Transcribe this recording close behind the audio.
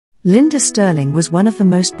Linda Stirling was one of the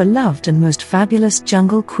most beloved and most fabulous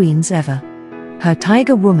jungle queens ever. Her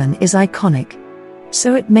Tiger Woman is iconic.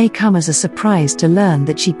 So it may come as a surprise to learn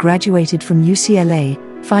that she graduated from UCLA,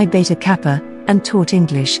 Phi Beta Kappa, and taught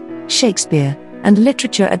English, Shakespeare, and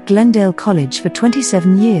literature at Glendale College for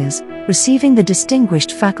 27 years, receiving the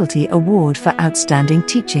Distinguished Faculty Award for Outstanding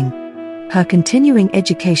Teaching. Her continuing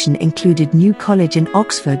education included New College in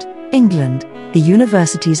Oxford, England, the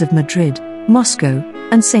Universities of Madrid, Moscow,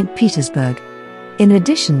 and St. Petersburg. In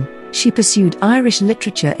addition, she pursued Irish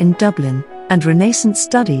literature in Dublin, and Renaissance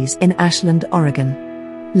studies in Ashland,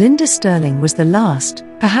 Oregon. Linda Stirling was the last,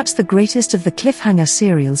 perhaps the greatest of the cliffhanger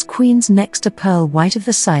serials queens next to Pearl White of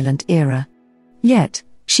the silent era. Yet,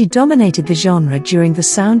 she dominated the genre during the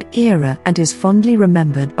sound era and is fondly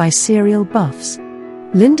remembered by serial buffs.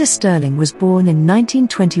 Linda Stirling was born in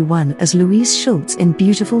 1921 as Louise Schultz in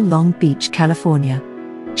beautiful Long Beach, California.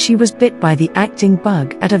 She was bit by the acting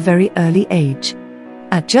bug at a very early age.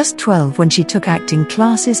 At just 12 when she took acting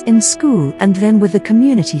classes in school and then with the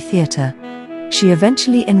community theatre. She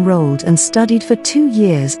eventually enrolled and studied for 2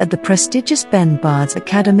 years at the prestigious Ben Bard's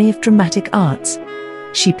Academy of Dramatic Arts.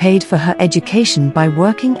 She paid for her education by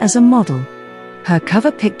working as a model. Her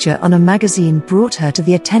cover picture on a magazine brought her to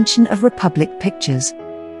the attention of Republic Pictures.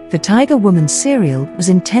 The Tiger Woman serial was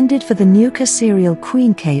intended for the Nuka serial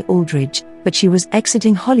queen Kay Aldridge, but she was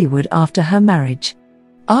exiting Hollywood after her marriage.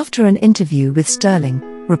 After an interview with Stirling,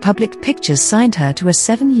 Republic Pictures signed her to a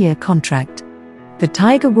 7-year contract. The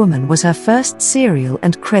Tiger Woman was her first serial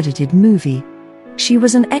and credited movie. She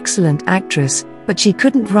was an excellent actress, but she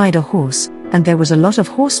couldn't ride a horse, and there was a lot of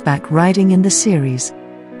horseback riding in the series.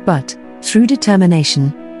 But, through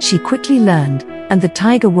determination, she quickly learned, and The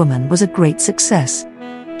Tiger Woman was a great success.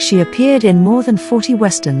 She appeared in more than 40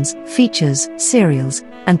 westerns, features, serials,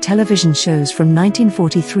 and television shows from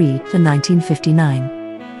 1943 to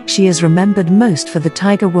 1959. She is remembered most for The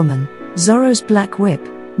Tiger Woman, Zorro's Black Whip,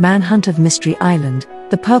 Manhunt of Mystery Island,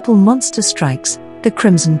 The Purple Monster Strikes, The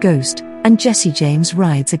Crimson Ghost, and Jesse James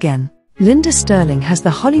Rides Again. Linda Stirling has the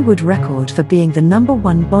Hollywood record for being the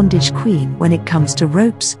 #1 bondage queen when it comes to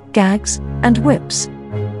ropes, gags, and whips.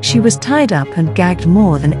 She was tied up and gagged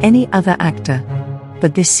more than any other actor.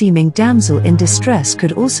 But this seeming damsel in distress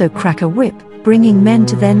could also crack a whip, bringing men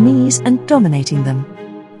to their knees and dominating them.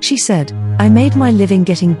 She said, "I made my living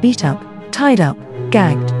getting beat up, tied up,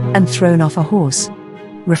 gagged, and thrown off a horse."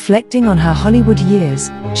 Reflecting on her Hollywood years,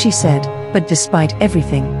 she said, "But despite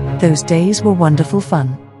everything, those days were wonderful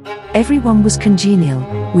fun. Everyone was congenial,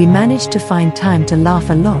 we managed to find time to laugh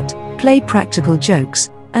a lot, play practical jokes,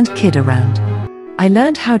 and kid around. I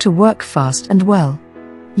learned how to work fast and well."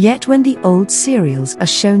 Yet when the old serials are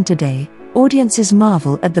shown today, audiences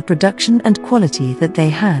marvel at the production and quality that they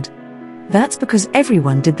had. That's because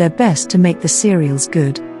everyone did their best to make the serials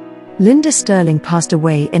good. Linda Stirling passed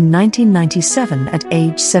away in 1997 at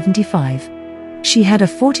age 75. She had a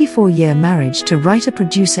 44-year marriage to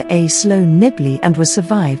writer-producer A. Sloan Nibley and was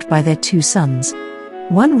survived by their 2 sons.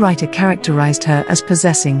 One writer characterized her as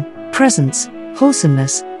possessing presence,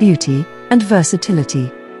 wholesomeness, beauty, and versatility.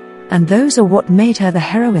 And those are what made her the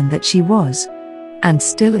heroine that she was. And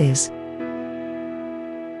still is.